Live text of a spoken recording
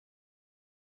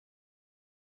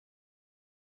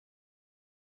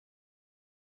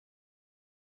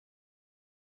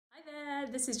Hi there,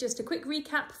 this is just a quick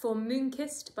recap for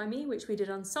Moonkissed by me, which we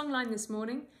did on Songline this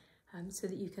morning, so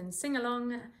that you can sing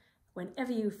along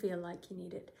whenever you feel like you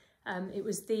need it. It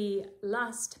was the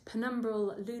last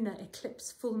penumbral lunar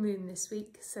eclipse full moon this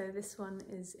week, so this one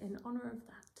is in honour of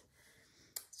that.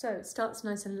 So it starts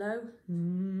nice and low,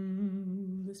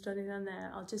 we're starting down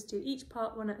there. I'll just do each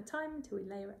part one at a time until we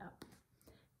layer it up.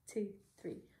 2,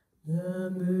 3.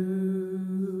 The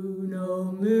moon,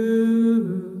 oh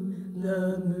moon,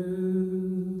 the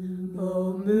moon,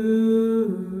 oh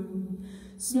moon,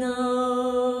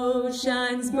 snow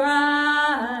shines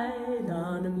bright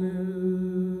on a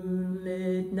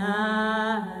moonlit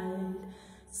night.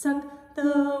 Suck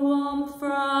the warmth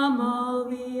from all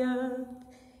the earth,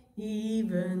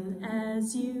 even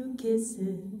as you kiss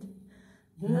it.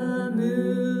 The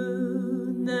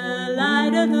moon, the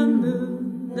light of the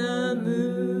moon, the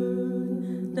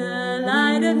moon, the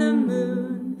light of the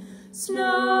moon,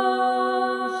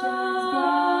 snow shines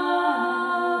bright.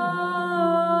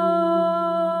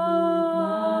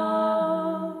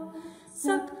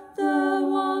 Suck the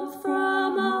warmth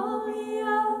from all the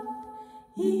earth,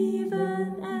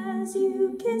 even as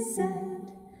you kiss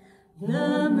it.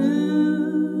 The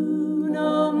moon,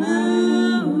 oh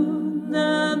moon,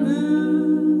 the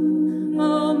moon,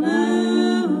 oh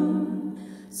moon,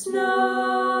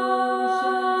 snow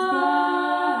shines bright.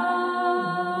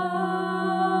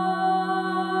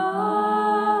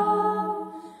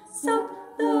 Suck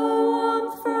the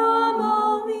warmth from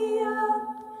all the earth,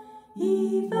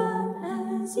 even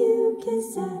as you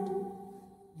kiss it.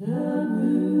 The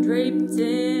moon, draped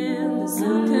in the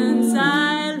silken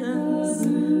silence,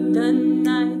 the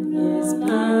night is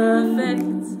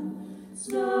perfect.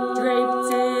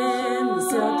 Draped in the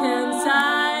silken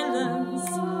silence,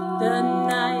 the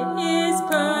night is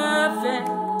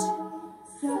perfect.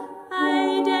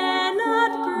 I dare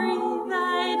not breathe, I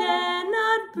dare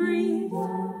not breathe.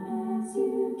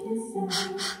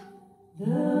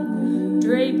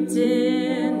 Draped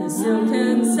in the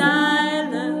silken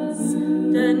silence,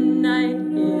 the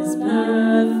night is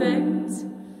perfect.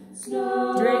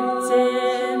 Draped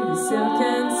in the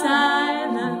silken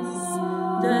silence,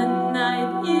 the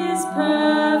night is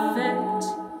perfect.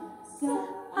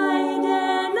 I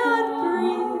dare not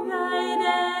breathe, I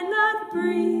dare not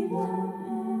breathe.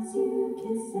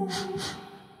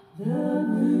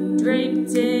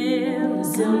 Draped in the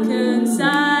silken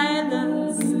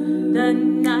silence, the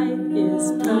night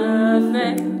is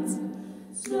perfect.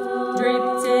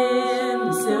 Draped in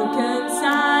the silken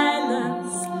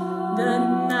silence, the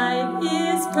night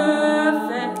is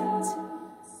perfect.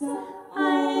 I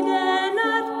dare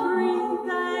not breathe,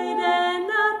 I dare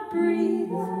not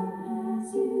breathe.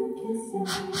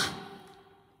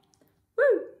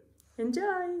 Woo!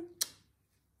 Enjoy!